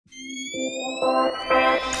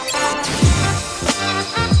I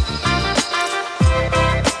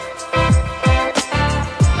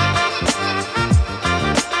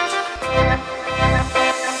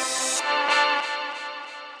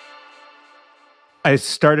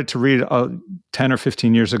started to read 10 or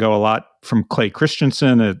 15 years ago a lot from Clay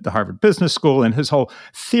Christensen at the Harvard Business School and his whole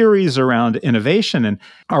theories around innovation. And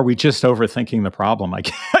are we just overthinking the problem? I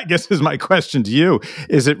guess is my question to you.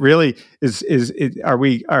 Is it really are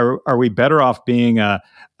we better off being a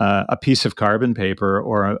piece of carbon paper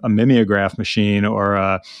or a mimeograph machine or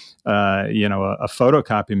a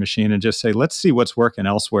photocopy machine and just say, let's see what's working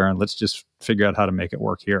elsewhere and let's just figure out how to make it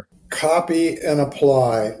work here? Copy and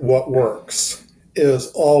apply what works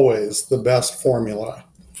is always the best formula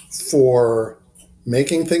for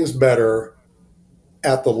making things better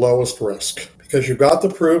at the lowest risk, because you've got the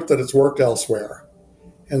proof that it's worked elsewhere.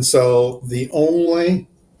 And so the only,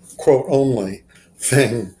 quote, only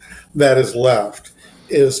thing that is left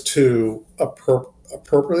is to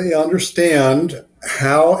appropriately understand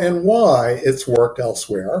how and why it's worked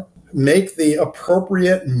elsewhere, make the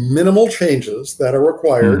appropriate minimal changes that are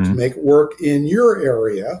required to make it work in your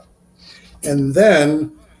area, and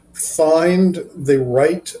then find the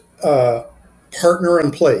right partner in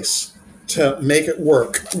place to make it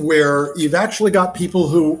work, where you've actually got people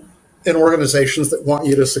who in organizations that want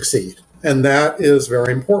you to succeed. And that is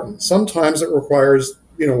very important. Sometimes it requires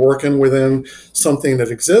working within something that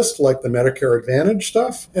exists, like the Medicare Advantage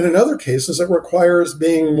stuff. And in other cases, it requires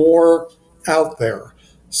being more out there.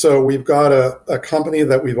 So we've got a company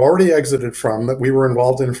that we've already exited from, that we were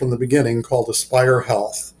involved in from the beginning, called Aspire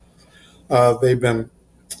Health. They've been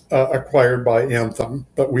acquired by Anthem,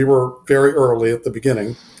 but we were very early at the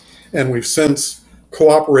beginning. And we've since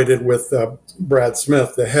cooperated with Brad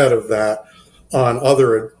Smith, the head of that, on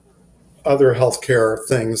other healthcare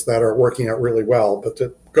things that are working out really well. But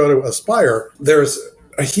to go to Aspire, there's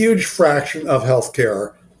a huge fraction of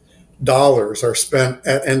healthcare dollars are spent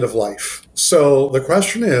at end of life. So the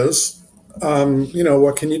question is,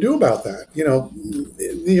 what can you do about that?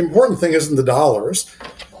 The important thing isn't the dollars.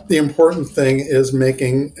 The important thing is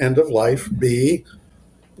making end of life be,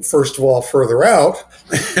 first of all, further out,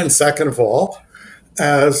 and second of all,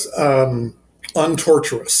 as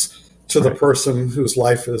untortuous to the person whose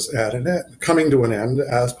life is coming to an end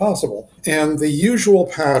as possible. And the usual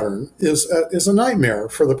pattern is a nightmare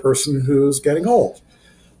for the person who's getting old.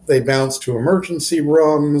 They bounce to emergency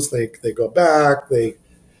rooms, they go back,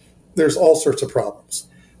 there's all sorts of problems.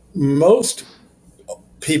 Most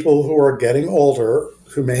people who are getting older,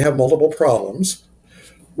 who may have multiple problems,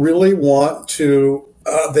 really want to,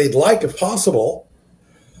 they'd like, if possible,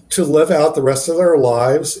 to live out the rest of their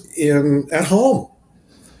lives at home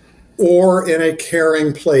or in a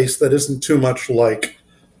caring place that isn't too much like,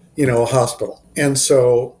 a hospital. And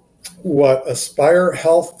so what Aspire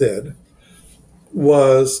Health did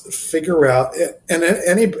was figure out, and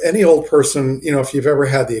any old person, if you've ever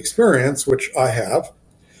had the experience, which I have,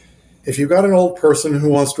 if you've got an old person who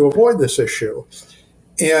wants to avoid this issue,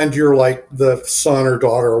 and you're like the son or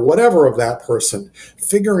daughter or whatever of that person,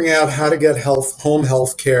 figuring out how to get home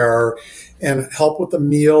health care and help with the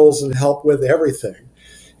meals and help with everything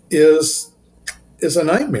is a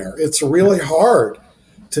nightmare. It's really hard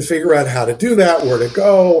to figure out how to do that, where to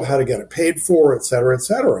go, how to get it paid for, et cetera, et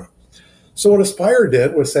cetera. So what Aspire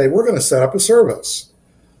did was say, we're going to set up a service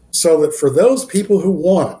so that for those people who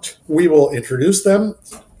want it, we will introduce them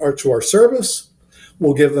to our service.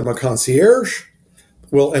 We'll give them a concierge.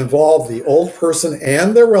 We'll involve the old person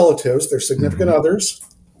and their relatives, their significant others.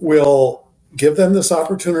 We'll give them this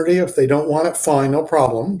opportunity. If they don't want it, fine, no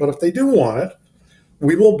problem. But if they do want it,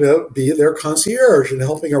 we will be their concierge in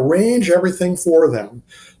helping arrange everything for them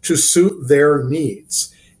to suit their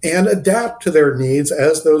needs and adapt to their needs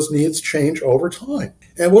as those needs change over time.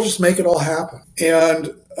 And we'll just make it all happen.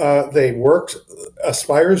 And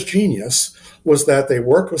Aspire's genius was that they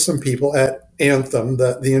worked with some people at Anthem,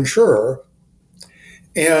 the insurer,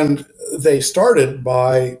 and they started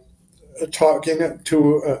by talking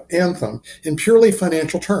to Anthem in purely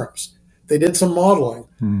financial terms. They did some modeling.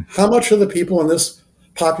 How much are the people in this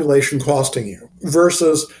population costing you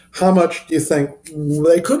versus how much do you think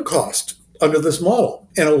they could cost under this model?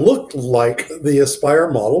 And it looked like the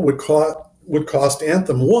Aspire model would cost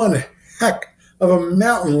Anthem one heck of a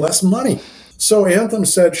mountain less money. So Anthem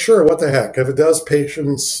said, sure, what the heck? If it does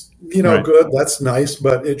patients, good, that's nice,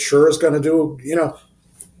 but it sure is going to do,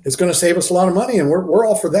 it's going to save us a lot of money, and we're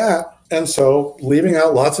all for that. And so, leaving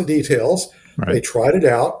out lots of details, they tried it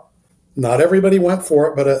out. Not everybody went for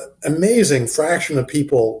it, but an amazing fraction of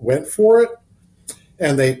people went for it.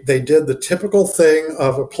 And they did the typical thing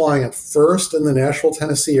of applying it first in the Nashville,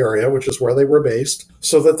 Tennessee area, which is where they were based,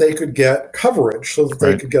 so that they could get coverage, so that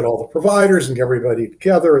they could get all the providers and get everybody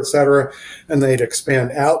together, et cetera. And they'd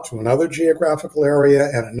expand out to another geographical area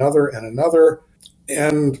and another and another.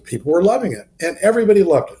 And people were loving it. And everybody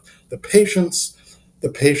loved it. The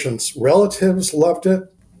patients' relatives loved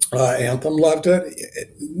it. Anthem loved it.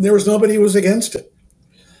 There was nobody who was against it.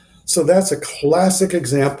 So that's a classic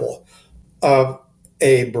example of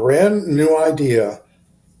a brand new idea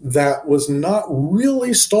that was not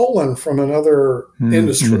really stolen from another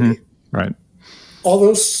industry. Mm-hmm. Right.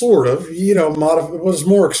 Although sort of, it was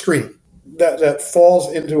more extreme. That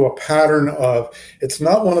falls into a pattern of, it's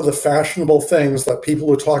not one of the fashionable things that people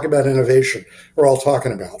who talk about innovation are all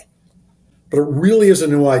talking about. But it really is a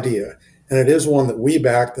new idea. And it is one that we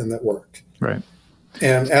backed and that worked. Right.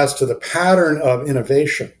 And as to the pattern of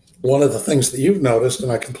innovation, one of the things that you've noticed,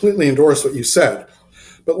 and I completely endorse what you said,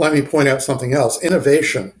 but let me point out something else.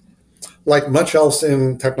 Innovation, like much else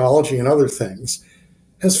in technology and other things,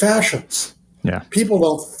 has fashions. Yeah. People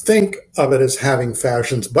don't think of it as having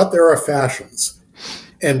fashions, but there are fashions.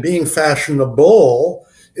 And being fashionable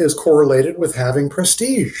is correlated with having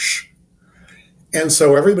prestige. And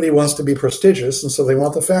so everybody wants to be prestigious, and so they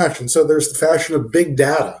want the fashion. So there's the fashion of big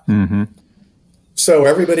data. Mm-hmm. So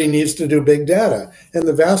everybody needs to do big data. And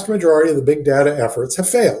the vast majority of the big data efforts have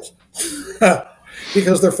failed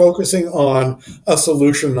because they're focusing on a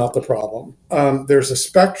solution, not the problem. There's a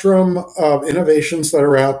spectrum of innovations that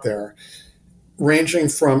are out there, ranging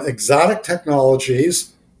from exotic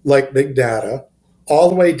technologies like big data, all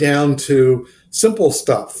the way down to simple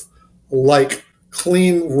stuff like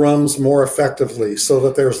clean rooms more effectively so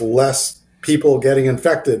that there's less people getting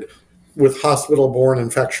infected with hospital-borne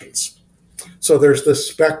infections. So there's this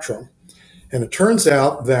spectrum. And it turns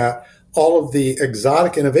out that all of the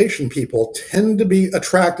exotic innovation people tend to be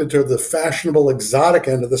attracted to the fashionable exotic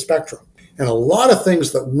end of the spectrum. And a lot of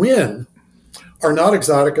things that win are not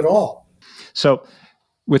exotic at all. So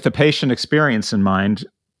with the patient experience in mind,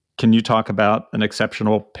 can you talk about an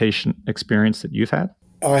exceptional patient experience that you've had?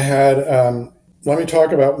 I had, let me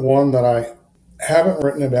talk about one that I haven't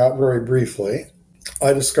written about very briefly.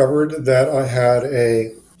 I discovered that I had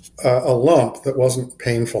a lump that wasn't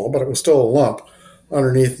painful, but it was still a lump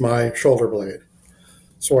underneath my shoulder blade.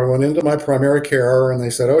 So I went into my primary care and they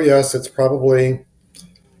said, oh yes, it's probably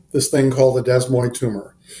this thing called a desmoid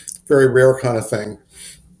tumor. Very rare kind of thing.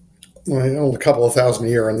 Only a couple of thousand a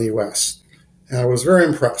year in the US. And I was very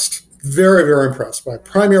impressed, very, very impressed by a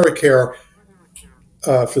primary care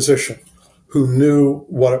physician who knew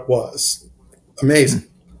what it was. Amazing,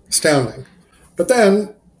 astounding. But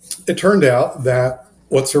then it turned out that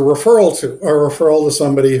what's a referral to? A referral to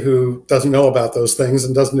somebody who doesn't know about those things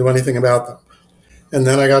and doesn't do anything about them. And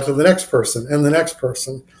then I got to the next person and the next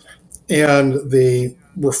person. And the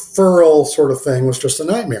referral sort of thing was just a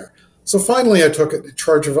nightmare. So finally I took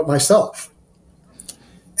charge of it myself.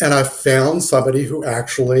 And I found somebody who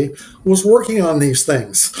actually was working on these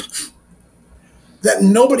things that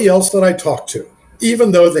nobody else that I talked to,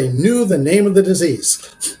 even though they knew the name of the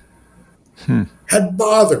disease, had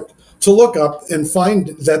bothered to look up and find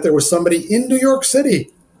that there was somebody in New York City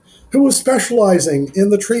who was specializing in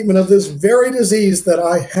the treatment of this very disease that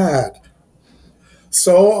I had.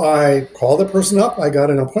 So I called the person up. I got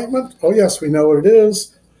an appointment. Oh, yes, we know what it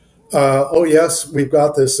is. Oh, yes, we've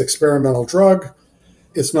got this experimental drug.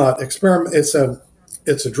 It's not experiment. It's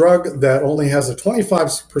a drug that only has a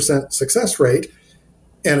 25% success rate,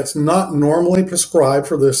 and it's not normally prescribed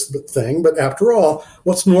for this thing. But after all,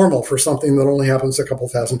 what's normal for something that only happens a couple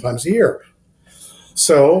thousand times a year?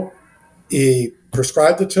 So he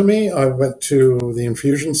prescribed it to me. I went to the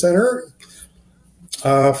infusion center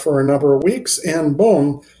for a number of weeks, and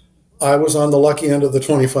boom, I was on the lucky end of the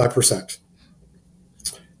 25%.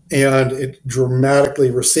 And it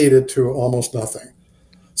dramatically receded to almost nothing.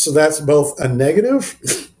 So that's both a negative,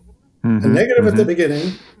 at the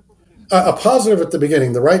beginning, a positive at the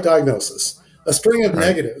beginning, the right diagnosis, a string of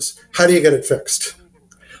negatives. How do you get it fixed?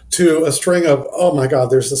 To a string of, oh my God,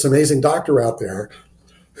 there's this amazing doctor out there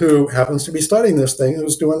who happens to be studying this thing,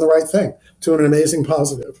 who's doing the right thing, to an amazing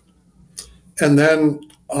positive. And then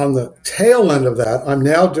on the tail end of that, I'm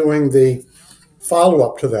now doing the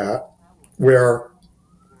follow-up to that, where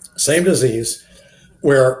same disease,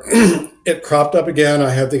 where it cropped up again.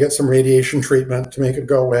 I had to get some radiation treatment to make it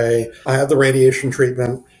go away. I had the radiation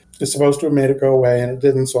treatment. It's supposed to have made it go away, and it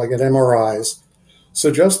didn't, so I get MRIs.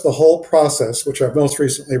 So just the whole process, which I've most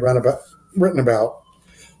recently written about,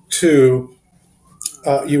 to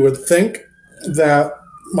you would think that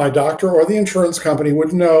my doctor or the insurance company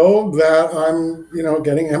would know that I'm,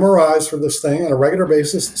 getting MRIs for this thing on a regular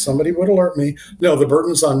basis. Somebody would alert me. No, the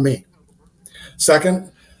burden's on me.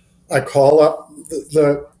 Second, I call up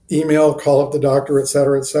the email, call up the doctor, et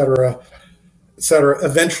cetera, et cetera, et cetera.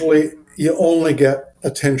 Eventually, you only get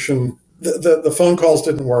attention. The phone calls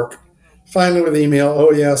didn't work. Finally, with email,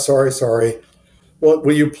 oh, yeah, sorry. Well,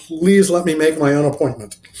 will you please let me make my own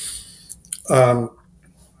appointment?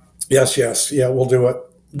 Yes, yeah, we'll do it.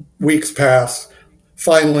 Weeks pass.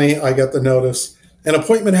 Finally, I get the notice. An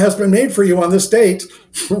appointment has been made for you on this date.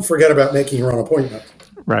 Forget about making your own appointment.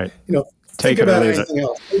 Right. Think about anything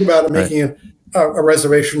else. Think about making a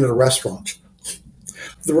reservation at a restaurant.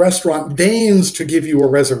 The restaurant deigns to give you a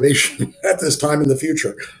reservation at this time in the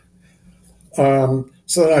future.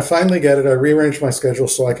 So then I finally get it. I rearrange my schedule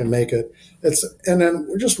so I can make it. And then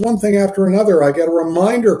just one thing after another, I get a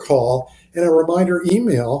reminder call and a reminder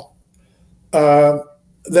email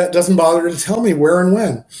that doesn't bother to tell me where and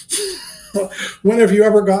when. When have you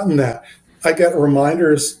ever gotten that? I get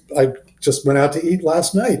reminders. I just went out to eat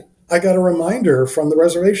last night. I got a reminder from the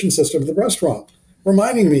reservation system of the restaurant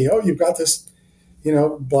reminding me, oh, you've got this,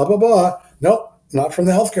 blah, blah, blah. Nope, not from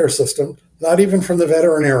the healthcare system, not even from the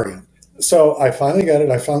veterinarian. So I finally get it.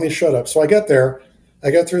 I finally shut up. So I get there.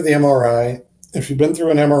 I get through the MRI. If you've been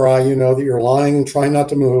through an MRI, you know that you're lying, trying not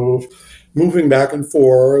to move, moving back and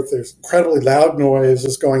forth. There's incredibly loud noise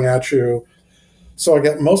that's going at you. So I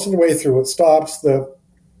get most of the way through. It stops. The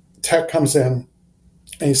tech comes in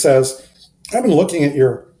and he says, I've been looking at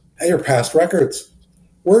your past records.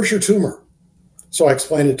 Where's your tumor? So I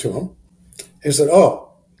explained it to him. He said,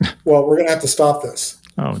 oh, well, we're going to have to stop this.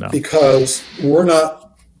 Oh, no. Because we're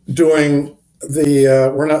not doing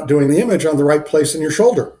the image on the right place in your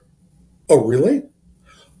shoulder. Oh, really?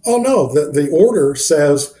 Oh, no, the order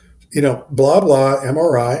says, blah, blah,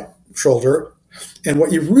 MRI, shoulder. And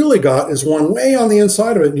what you've really got is one way on the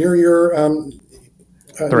inside of it near your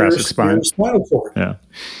thoracic spine. Your spinal cord. Yeah.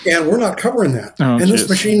 And we're not covering that. Oh, and this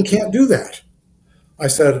machine can't do that. I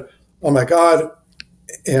said, oh, my God.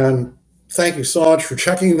 And thank you so much for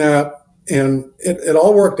checking that. And it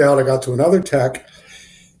all worked out. I got to another tech.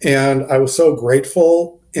 And I was so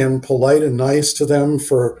grateful and polite and nice to them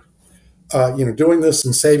for, doing this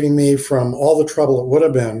and saving me from all the trouble it would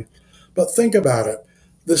have been. But think about it.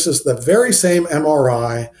 This is the very same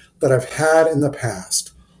MRI that I've had in the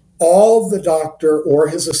past. All the doctor or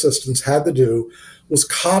his assistants had to do was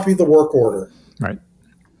copy the work order. Right.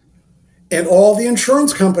 And all the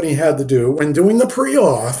insurance company had to do when doing the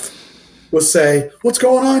pre-auth was say, what's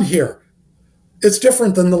going on here? It's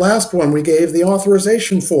different than the last one we gave the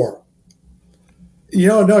authorization for.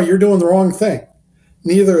 No, you're doing the wrong thing.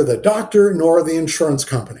 Neither the doctor nor the insurance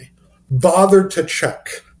company bothered to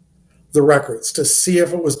check the records to see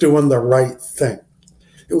if it was doing the right thing.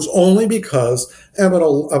 It was only because of an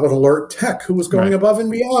alert tech who was going above and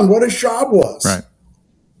beyond what his job was. Right.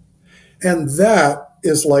 And that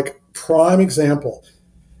is like prime example.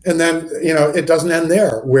 And then, it doesn't end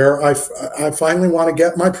there, where I finally want to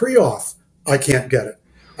get my pre-auth. I can't get it.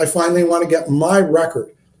 I finally want to get my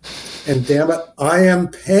record. And damn it, I am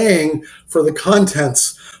paying for the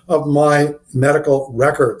contents of my medical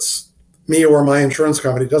records. Me or my insurance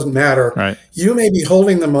company, it doesn't matter. Right. You may be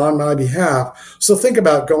holding them on my behalf. So think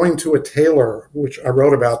about going to a tailor, which I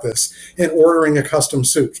wrote about this, and ordering a custom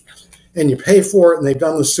suit. And you pay for it, and they've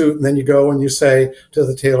done the suit, and then you go and you say to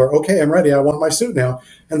the tailor, okay, I'm ready. I want my suit now.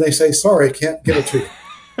 And they say, sorry, I can't give it to you.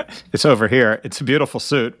 It's over here. It's a beautiful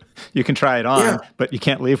suit. You can try it on, but you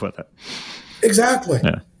can't leave with it. Exactly.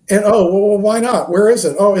 Yeah. And, well, why not? Where is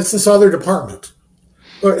it? Oh, it's this other department.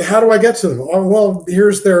 How do I get to them? Oh, well,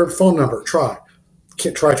 here's their phone number. Try.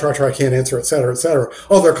 Try. Can't answer, et cetera, et cetera.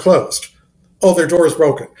 Oh, they're closed. Oh, their door is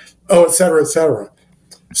broken. Oh, et cetera, et cetera.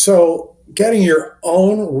 So getting your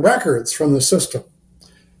own records from the system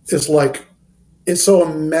is like, it's so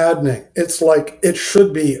maddening. It's like it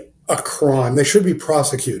should be a crime. They should be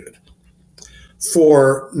prosecuted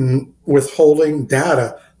for withholding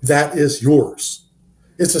data that is yours.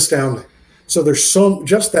 It's astounding. So there's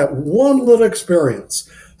just that one little experience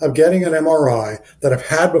of getting an MRI that I've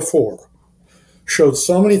had before showed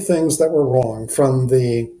so many things that were wrong, from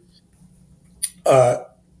the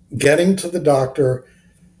getting to the doctor,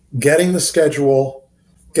 getting the schedule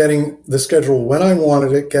when I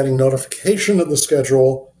wanted it, getting notification of the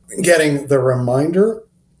schedule, getting the reminder,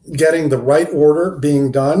 getting the right order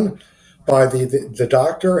being done by the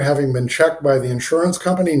doctor, having been checked by the insurance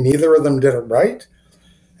company. Neither of them did it right.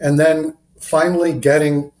 And then finally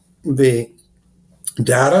getting the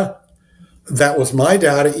data that was my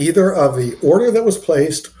data, either of the order that was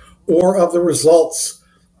placed or of the results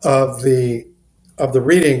of the of the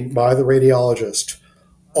reading by the radiologist,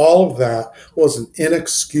 all of that was an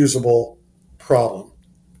inexcusable problem.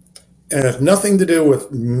 And it had nothing to do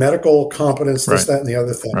with medical competence, this, Right. that, and the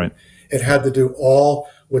other thing. Right. It had to do all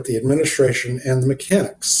with the administration and the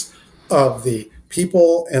mechanics of the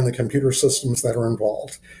people and the computer systems that are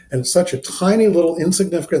involved. And it's such a tiny little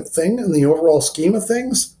insignificant thing in the overall scheme of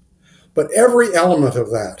things. But every element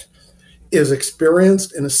of that is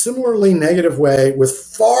experienced in a similarly negative way with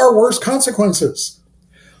far worse consequences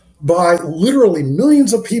by literally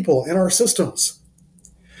millions of people in our systems.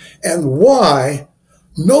 And why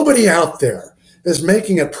nobody out there is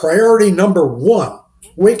making it priority number one,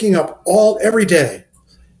 waking up every day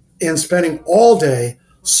and spending all day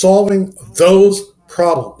solving those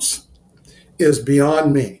problems, is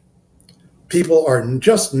beyond me. People are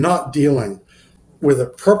just not dealing with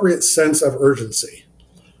appropriate sense of urgency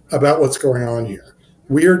about what's going on here.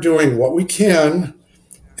 We are doing what we can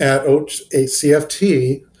at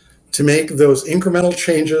CFT to make those incremental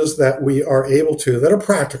changes that we are able to, that are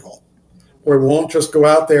practical, where we won't just go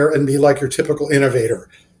out there and be like your typical innovator.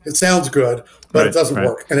 It sounds good, but it doesn't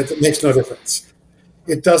work, and it makes no difference.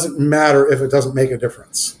 It doesn't matter if it doesn't make a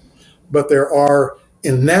difference. But there are,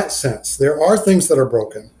 in that sense, there are things that are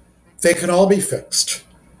broken. They can all be fixed.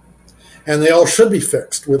 And they all should be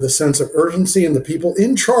fixed with a sense of urgency, and the people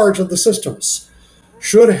in charge of the systems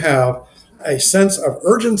should have a sense of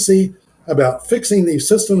urgency about fixing these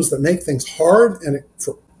systems that make things hard and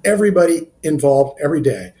for everybody involved every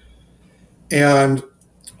day. And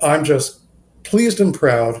I'm just pleased and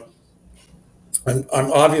proud. And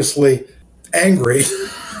I'm obviously angry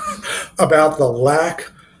about the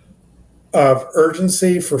lack of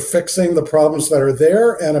urgency for fixing the problems that are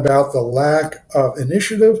there, and about the lack of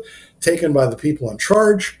initiative taken by the people in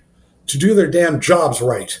charge to do their damn jobs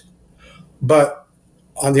right. But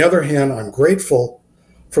on the other hand, I'm grateful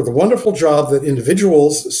for the wonderful job that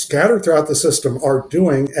individuals scattered throughout the system are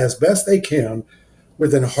doing as best they can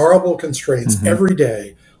within horrible constraints every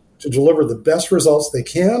day to deliver the best results they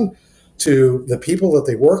can to the people that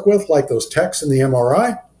they work with, like those techs in the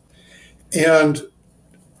MRI. And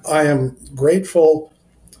I am grateful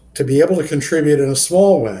to be able to contribute in a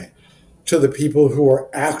small way to the people who are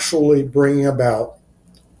actually bringing about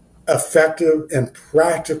effective and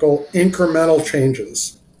practical incremental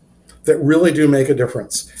changes that really do make a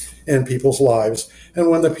difference in people's lives. And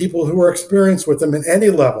when the people who are experienced with them at any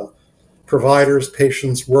level, providers,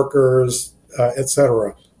 patients, workers,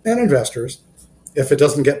 etc., and investors, if it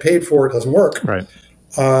doesn't get paid for, it doesn't work. Right.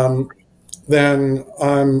 Then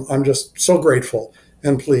I'm just so grateful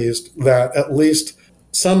and pleased that at least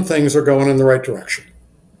some things are going in the right direction.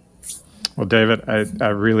 Well, David, I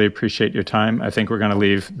really appreciate your time. I think we're going to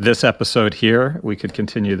leave this episode here. We could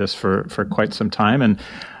continue this for quite some time, and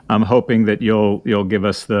I'm hoping that you'll give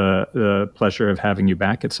us the pleasure of having you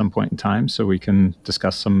back at some point in time so we can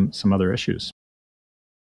discuss some other issues.